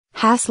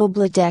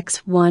Hasselblad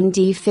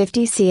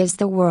X1D-50c is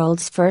the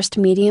world's first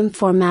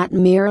medium-format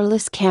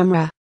mirrorless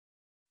camera.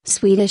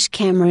 Swedish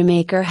camera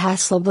maker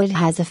Hasselblad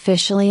has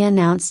officially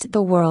announced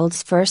the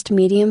world's first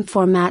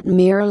medium-format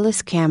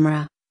mirrorless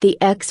camera, the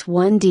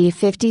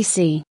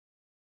X1D-50c.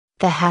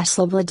 The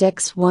Hasselblad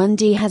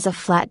X1D has a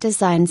flat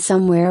design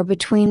somewhere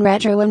between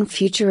retro and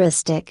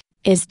futuristic,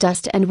 is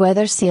dust and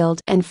weather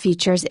sealed and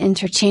features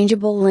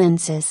interchangeable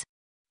lenses.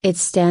 It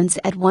stands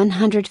at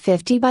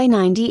 150 by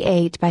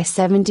 98 by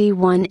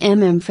 71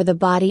 mm for the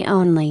body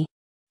only.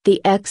 The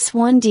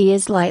X1D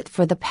is light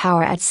for the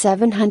power at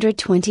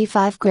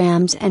 725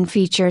 grams and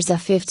features a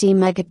 50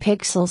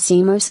 megapixel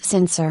CMOS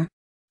sensor.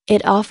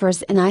 It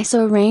offers an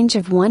ISO range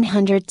of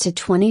 100 to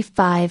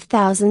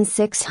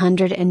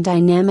 25,600 and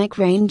dynamic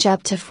range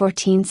up to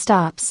 14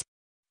 stops.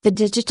 The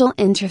digital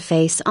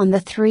interface on the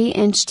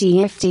 3-inch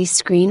TFT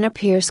screen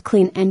appears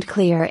clean and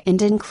clear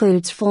and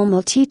includes full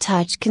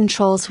multi-touch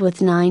controls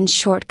with 9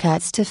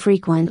 shortcuts to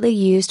frequently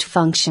used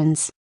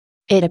functions.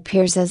 It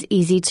appears as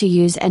easy to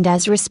use and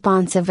as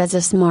responsive as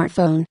a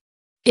smartphone.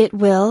 It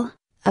will,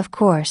 of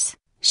course,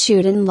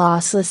 shoot in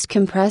lossless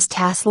compressed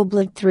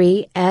Hasselblad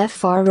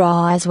 3FR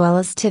RAW as well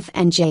as TIFF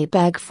and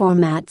JPEG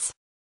formats.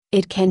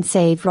 It can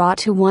save RAW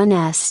to one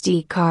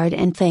SD card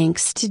and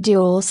thanks to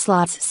dual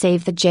slots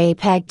save the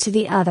JPEG to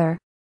the other.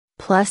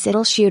 Plus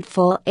it'll shoot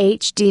full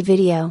HD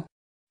video.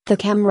 The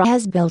camera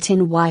has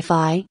built-in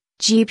Wi-Fi,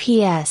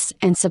 GPS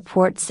and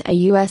supports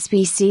a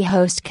USB-C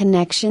host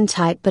connection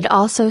type but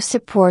also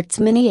supports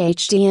mini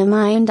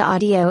HDMI and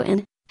audio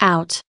in,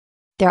 out.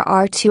 There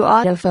are 2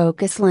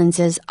 autofocus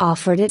lenses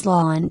offered at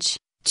launch,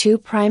 2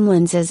 prime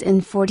lenses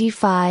in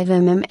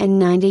 45mm and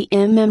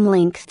 90mm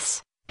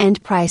lengths,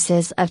 and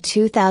prices of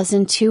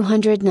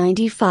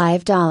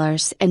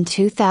 $2,295 and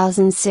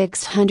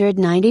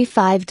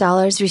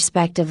 $2,695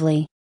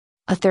 respectively.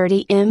 A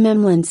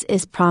 30mm lens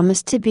is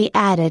promised to be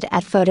added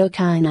at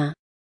Photokina.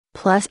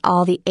 Plus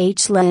all the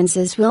H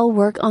lenses will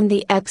work on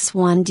the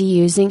X1D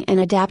using an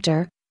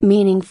adapter,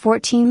 meaning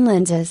 14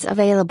 lenses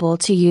available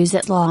to use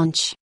at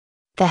launch.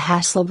 The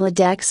Hasselblad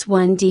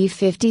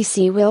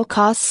X1D-50c will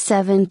cost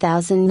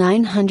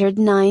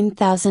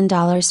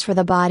 $7,909,000 for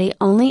the body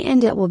only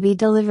and it will be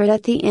delivered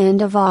at the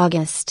end of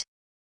August.